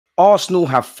Arsenal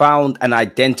have found and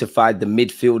identified the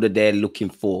midfielder they're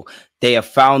looking for. They have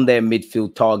found their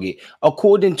midfield target.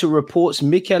 According to reports,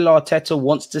 Mikel Arteta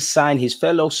wants to sign his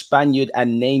fellow Spaniard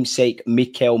and namesake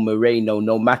Mikel Merino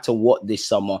no matter what this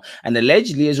summer, and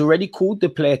allegedly has already called the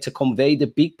player to convey the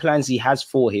big plans he has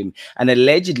for him. And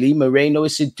allegedly, Merino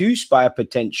is seduced by a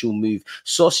potential move.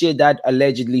 Sociedad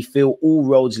allegedly feel all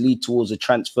roads lead towards a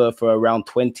transfer for around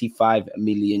 25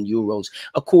 million euros.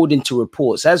 According to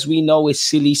reports, as we know, it's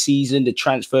silly season. The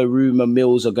transfer rumor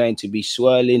mills are going to be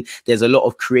swirling. There's a lot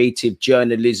of creative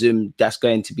journalism that's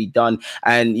going to be done,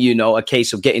 and you know, a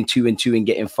case of getting 2 and 2 and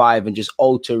getting 5 and just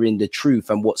altering the truth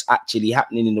and what's actually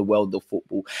happening in the world of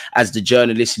football as the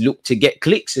journalists look to get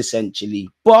clicks essentially.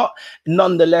 But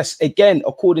nonetheless, again,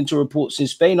 according to reports in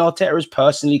Spain, Arteta has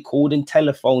personally called and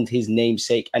telephoned his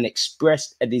namesake and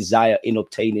expressed a desire in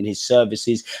obtaining his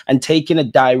services and taking a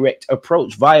direct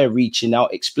approach via reaching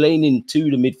out, explaining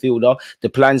to the midfielder the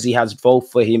plans he has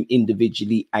both for him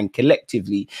individually and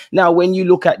collectively. Now, when you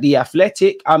look at the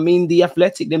Athletic, I mean, the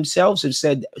Athletic themselves have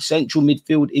said central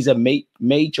midfield is a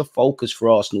major focus for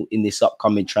Arsenal in this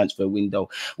upcoming transfer window.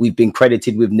 We've been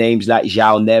credited with names like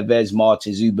João Neves,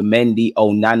 Martin Zubimendi,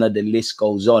 Onana, the list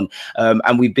goes on.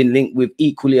 And we've been linked with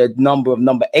equally a number of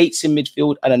number 8s in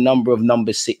midfield and a number of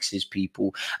number 6s,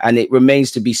 people. And it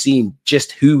remains to be seen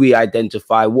just who we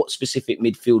identify, what specific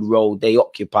midfield role they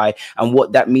occupy, and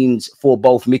what that means for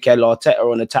both Mikel Arteta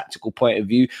on a tactical point of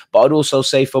view, but I'd also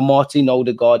say for Martin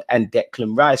Odegaard and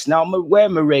Declan Rice. Now, where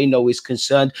Moreno is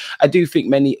concerned, I do think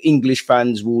many English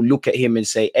fans will look at him and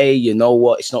say, A, you know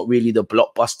what, it's not really the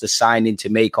blockbuster signing to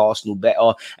make Arsenal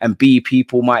better, and B,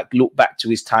 people might look back to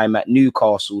his time at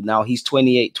Newcastle. Now, he's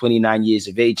 28, 29 years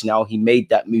of age now. He made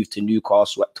that move to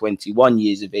Newcastle at 21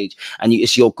 years of age, and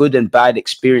it's your good and bad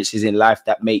experiences in life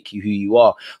that make you who you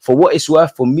are. For what it's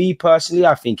worth, for me personally,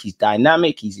 I think he's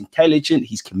dynamic, he's intelligent,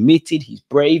 he's committed, he's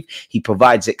brave, he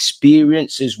provides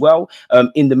experience as well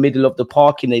in the middle of the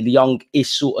park in a young-ish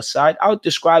sort of side. I would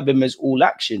describe him as all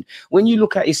action. When you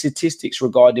look at his statistics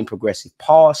regarding progressive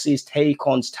passes,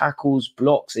 take-ons, tackles,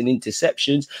 blocks and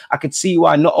interceptions, I could see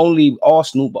why not only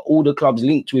Arsenal but all the clubs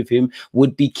linked with him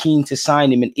would be keen to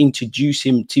sign him and introduce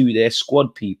him to their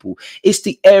squad, people. It's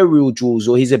the aerial duels,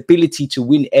 or his ability to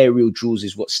win aerial duels,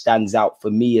 is what stands out for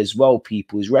me as well,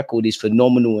 people. His record is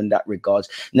phenomenal in that regards.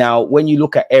 Now, when you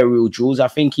look at aerial duels, I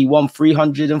think he won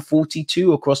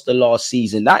 342 across the last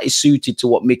season. That is suited to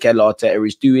what Mikel Arteta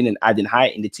is doing and adding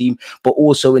height in the team, but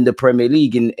also in the Premier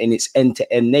League in its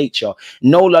end-to-end nature.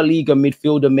 No La Liga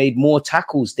midfielder made more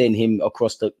tackles than him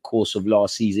across the course of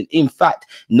last season. In fact,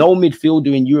 no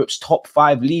midfielder in Europe's top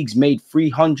 5 leagues made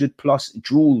 300 plus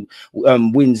duel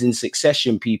wins in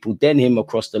succession, people, than him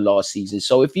across the last season.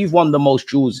 So if you've won the most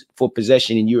duels for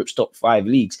possession in Europe's top 5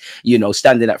 leagues, you know,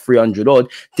 standing at 300 odd,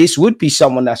 this would be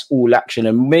someone that's all action,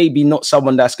 and maybe not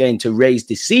someone that's going to raise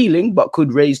the ceiling, but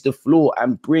could raise the floor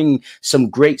and bring some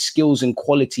great skills and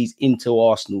qualities into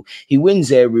Arsenal. He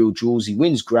wins aerial duels, he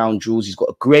wins ground duels, he's got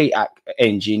a great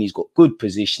engine, he's got good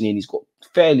positioning, he's got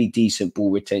fairly decent ball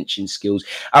retention skills.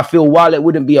 I feel while it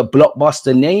wouldn't be a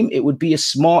blockbuster name, it would be a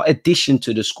smart addition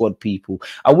to the squad, people.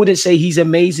 I wouldn't say he's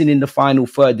amazing in the final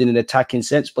third in an attacking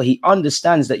sense, but he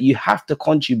understands that you have to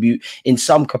contribute in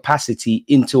some capacity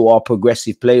into our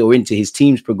progressive play, or into his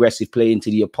team's progressive play, into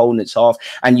the opponent's half,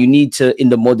 and you need to, in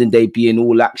the modern day, be an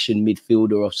all-action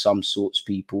midfielder of some sorts,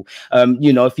 people.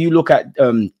 You know, if you look at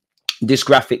this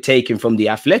graphic taken from the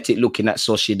Athletic looking at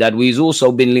Sociedad, he's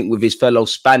also been linked with his fellow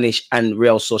Spanish and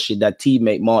Real Sociedad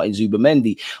teammate Martin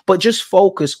Zubimendi. But just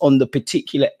focus on the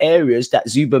particular areas that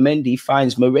Zubimendi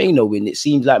finds Moreno in. It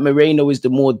seems like Moreno is the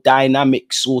more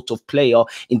dynamic sort of player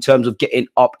in terms of getting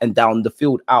up and down the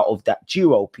field out of that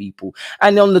duo, people.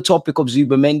 And on the topic of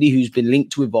Zubimendi, who's been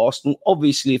linked with Arsenal,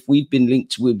 obviously if we've been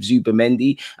linked with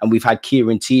Zubimendi and we've had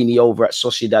Kieran Tierney over at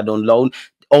Sociedad on loan,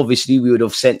 obviously, we would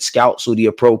have sent scouts or the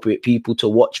appropriate people to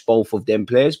watch both of them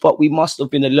players, but we must have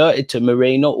been alerted to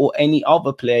Moreno or any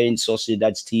other player in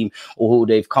Sociedad's team or who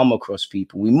they've come across,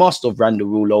 people. We must have ran the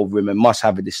rule over him and must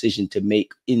have a decision to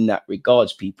make in that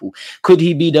regards, people. Could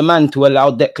he be the man to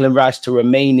allow Declan Rice to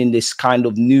remain in this kind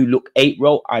of new look 8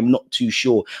 role? I'm not too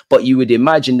sure, but you would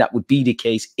imagine that would be the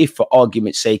case if, for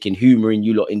argument's sake, and humouring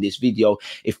you lot in this video,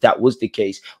 if that was the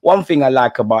case. One thing I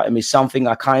like about him is something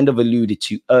I kind of alluded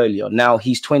to earlier. Now,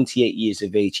 he's he's 28 years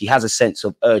of age. He has a sense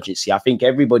of urgency. I think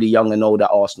everybody young and old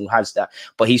at Arsenal has that,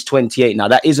 but he's 28 now.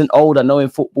 That isn't old. I know in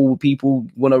football people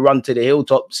want to run to the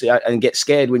hilltops and get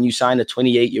scared when you sign a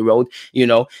 28-year-old. You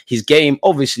know, his game,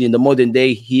 obviously in the modern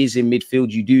day, he is in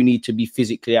midfield. You do need to be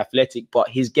physically athletic, but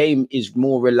his game is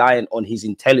more reliant on his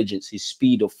intelligence, his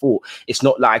speed of thought. It's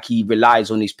not like he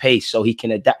relies on his pace, so he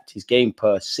can adapt his game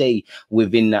per se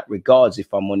within that regards,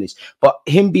 if I'm honest. But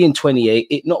him being 28,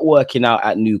 it not working out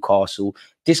at Newcastle,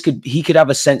 he could have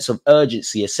a sense of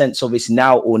urgency, a sense of it's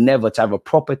now or never, to have a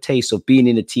proper taste of being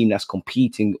in a team that's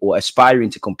competing or aspiring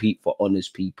to compete for honours,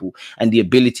 people, and the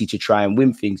ability to try and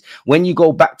win things. When you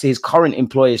go back to his current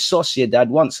employer, Sociedad,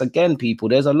 once again, people,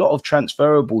 there's a lot of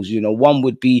transferables. You know, one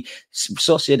would be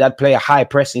Sociedad play a high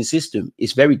pressing system.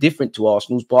 It's very different to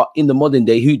Arsenal's, but in the modern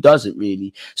day, who doesn't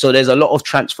really? So there's a lot of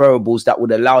transferables that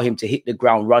would allow him to hit the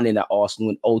ground running at Arsenal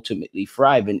and ultimately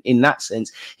thrive. And in that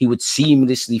sense, he would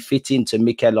seamlessly fit into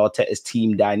Mikel Arteta's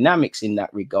team dynamics in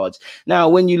that regards. Now,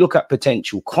 when you look at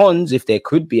potential cons, if there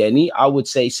could be any, I would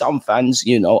say some fans,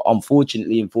 you know,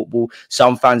 unfortunately in football,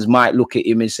 some fans might look at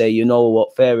him and say, you know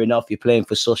what, fair enough, you're playing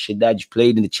for Sociedad, you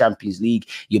played in the Champions League,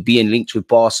 you're being linked with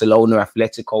Barcelona,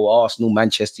 Atletico, Arsenal,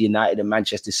 Manchester United and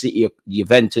Manchester City,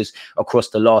 Juventus across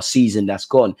the last season that's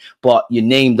gone, but your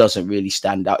name doesn't really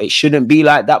stand out. It shouldn't be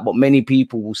like that, but many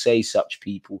people will say such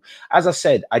people. As I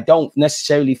said, I don't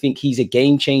necessarily think he's a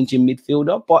game-changing midfielder,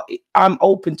 but I'm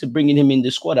open to bringing him in the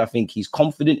squad. I think he's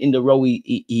confident in the role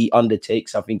he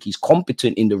undertakes. I think he's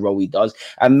competent in the role he does,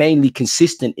 and mainly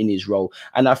consistent in his role.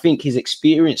 And I think his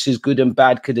experience is good and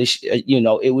bad. You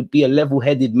know, it would be a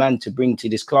level-headed man to bring to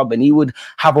this club, and he would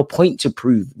have a point to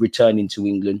prove returning to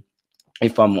England,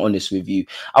 if I'm honest with you.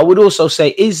 I would also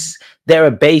say, is there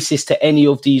a basis to any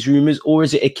of these rumors, or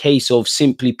is it a case of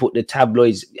simply put the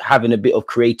tabloids having a bit of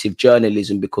creative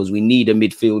journalism because we need a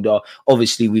midfielder?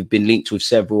 Obviously, we've been linked with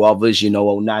several others, you know,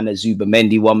 Onana,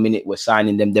 Zubamendi, 1 minute we're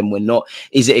signing them, then we're not.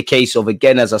 Is it a case of,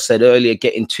 again, as I said earlier,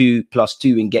 getting 2 +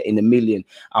 2 and getting $1 million?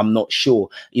 I'm not sure.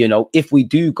 You know, if we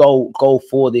do go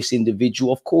for this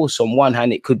individual, of course, on one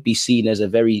hand, it could be seen as a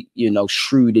very, you know,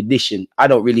 shrewd addition. I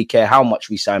don't really care how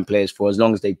much we sign players for, as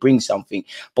long as they bring something.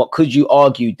 But could you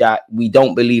argue that we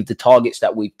don't believe the targets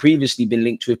that we've previously been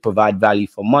linked with provide value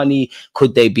for money?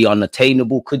 Could they be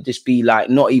unattainable? Could this be like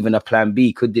not even a plan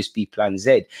B? Could this be plan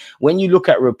Z? When you look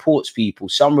at reports, people,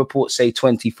 some reports say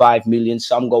 25 million,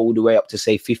 some go all the way up to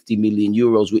say 50 million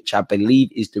euros, which I believe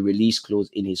is the release clause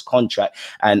in his contract.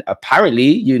 And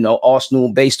apparently, you know,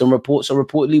 Arsenal, based on reports, are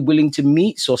reportedly willing to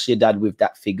meet Sociedad with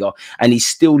that figure, and he's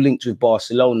still linked with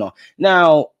Barcelona.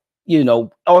 Now, you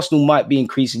know, Arsenal might be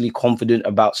increasingly confident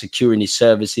about securing his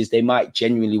services. They might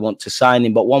genuinely want to sign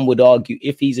him, but one would argue,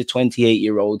 if he's a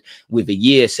 28-year-old with a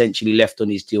year essentially left on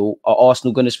his deal, are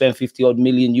Arsenal going to spend 50-odd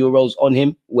million euros on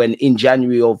him when in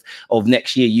January of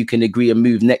next year you can agree a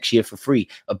move next year for free?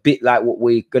 A bit like what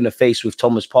we're going to face with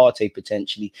Thomas Partey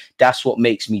potentially. That's what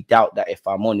makes me doubt that, if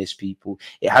I'm honest, people.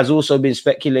 It has also been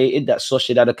speculated that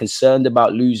Sociedad are concerned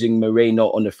about losing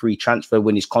Merino on a free transfer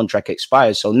when his contract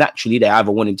expires. So naturally, they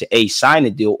either want him to A, sign a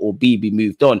deal, or B, be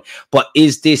moved on. But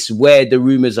is this where the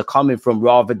rumors are coming from,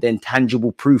 rather than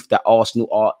tangible proof that Arsenal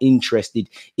are interested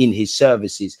in his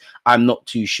services? I'm not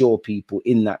too sure, people,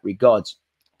 in that regards.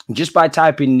 Just by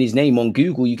typing his name on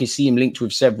Google, you can see him linked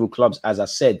with several clubs, as I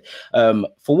said.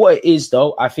 For what it is,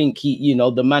 though, I think he, you know,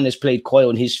 the man has played coy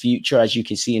on his future, as you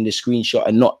can see in the screenshot,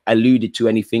 and not alluded to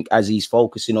anything as he's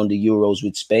focusing on the Euros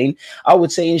with Spain. I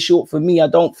would say, in short, for me, I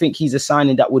don't think he's a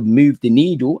signing that would move the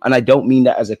needle, and I don't mean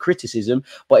that as a criticism,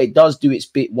 but it does do its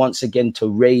bit once again to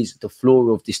raise the floor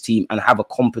of this team and have a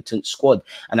competent squad.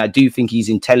 And I do think he's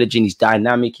intelligent, he's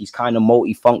dynamic, he's kind of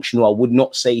multifunctional. I would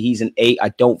not say he's an 8. I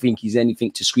don't think he's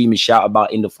anything to scream and shout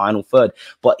about in the final third,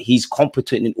 but he's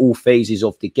competent in all phases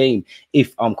of the game,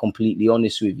 if I'm completely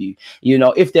honest with you. You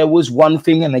know, if there was one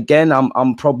thing, and again,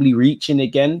 I'm probably reaching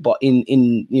again, but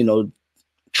in you know,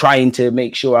 trying to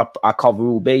make sure I cover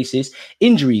all bases,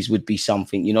 injuries would be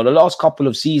something. You know, the last couple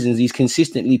of seasons, he's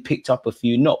consistently picked up a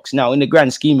few knocks. Now, in the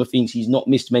grand scheme of things, he's not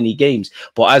missed many games,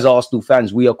 but as Arsenal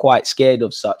fans, we are quite scared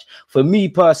of such. For me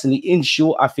personally, in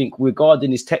short, I think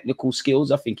regarding his technical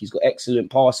skills, I think he's got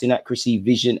excellent passing accuracy,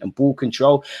 vision, and ball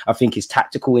control. I think his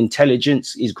tactical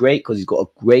intelligence is great because he's got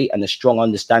a great and a strong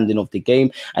understanding of the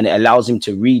game, and it allows him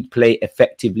to read play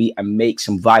effectively and make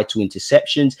some vital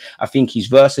interceptions. I think he's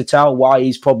versatile. Why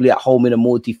he's probably at home in a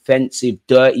more defensive,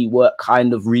 dirty work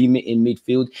kind of remit in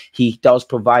midfield. He does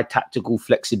provide tactical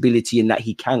flexibility in that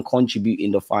he can contribute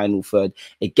in the final third.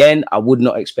 Again, I would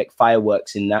not expect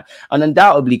fireworks in that. And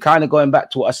undoubtedly, kind of going back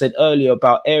to what I said earlier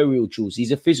about aerial duels,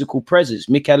 he's a physical presence.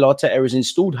 Mikel Arteta has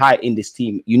installed height in this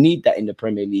team. You need that in the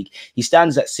Premier League. He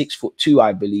stands at 6'2",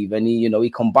 I believe, and he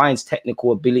combines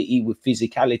technical ability with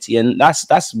physicality, and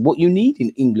that's what you need in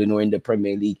England or in the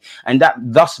Premier League, and that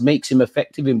thus makes him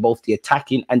effective in both the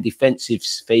attacking and defensive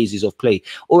phases of play,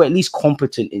 or at least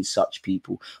competent in such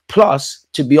people. Plus,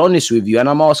 to be honest with you, and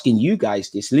I'm asking you guys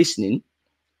this listening,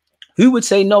 who would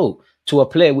say no to a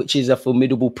player which is a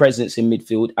formidable presence in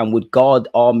midfield and would guard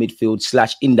our midfield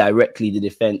 / indirectly the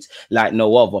defense like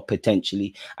no other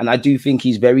potentially? And I do think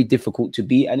he's very difficult to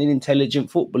beat and an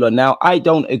intelligent footballer. Now, I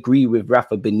don't agree with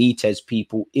Rafa Benitez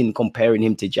people in comparing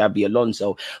him to Xabi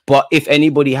Alonso, but if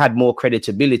anybody had more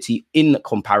credibility in the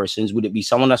comparisons, would it be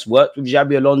someone that's worked with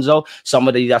Xabi Alonso,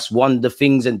 somebody that's won the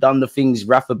things and done the things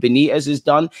Rafa Benitez has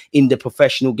done in the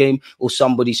professional game, or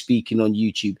somebody speaking on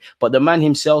YouTube? But the man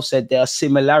himself said there are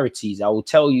similarities. I will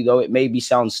tell you, though, it maybe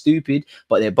sounds stupid,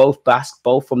 but they're both Basque,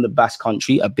 both from the Basque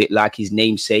country, a bit like his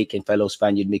namesake and fellow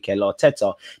Spaniard Mikel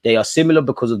Arteta. They are similar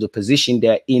because of the position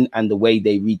they're in and the way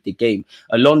they read the game.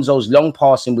 Alonso's long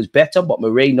passing was better, but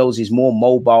Moreno's is more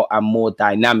mobile and more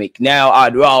dynamic. Now,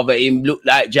 I'd rather him look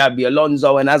like Xabi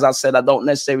Alonso, and as I said, I don't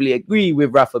necessarily agree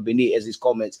with Rafa Benitez's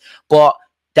comments, but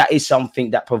that is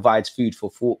something that provides food for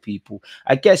thought, people.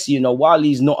 I guess, while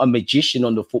he's not a magician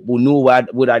on the football, nor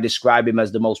would I describe him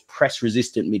as the most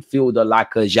press-resistant midfielder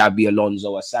like a Xabi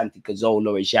Alonso, a Santi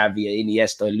Cazorla, a Xavi, a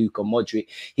Iniesta, a Luka Modric.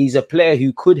 He's a player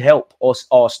who could help us,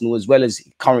 Arsenal, as well as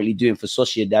currently doing for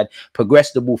Sociedad,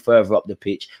 progress the ball further up the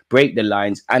pitch, break the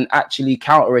lines, and actually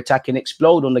counter-attack and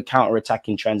explode on the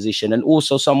counter-attacking transition. And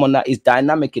also someone that is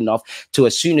dynamic enough to,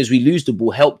 as soon as we lose the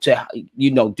ball, help to,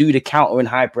 do the counter and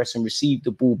high press and receive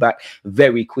the ball back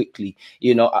very quickly.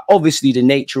 Obviously the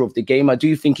nature of the game, I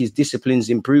do think his discipline's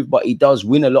improved, but he does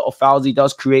win a lot of fouls. He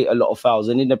does create a lot of fouls,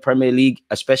 and in the Premier League,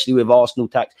 especially with Arsenal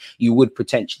tax, you would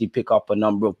potentially pick up a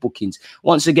number of bookings.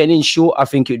 Once again, in short, I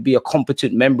think it would be a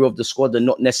competent member of the squad and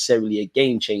not necessarily a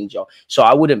game changer. So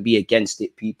I wouldn't be against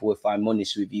it, people, if I'm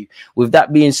honest with you. With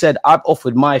that being said, I've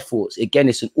offered my thoughts. Again,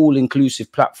 it's an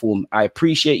all-inclusive platform. I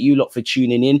appreciate you lot for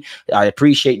tuning in. I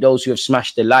appreciate those who have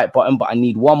smashed the like button, but I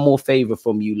need one more favor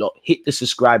from you lot. Hit the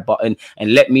subscribe button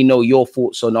and let me know your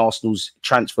thoughts on Arsenal's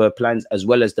transfer plans, as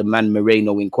well as the man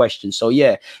Merino in question. So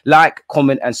yeah, like,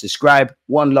 comment and subscribe.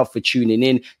 One love for tuning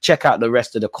in. Check out the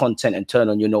rest of the content and turn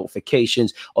on your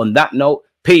notifications. On that note,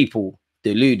 people,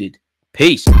 deluded.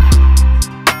 Peace.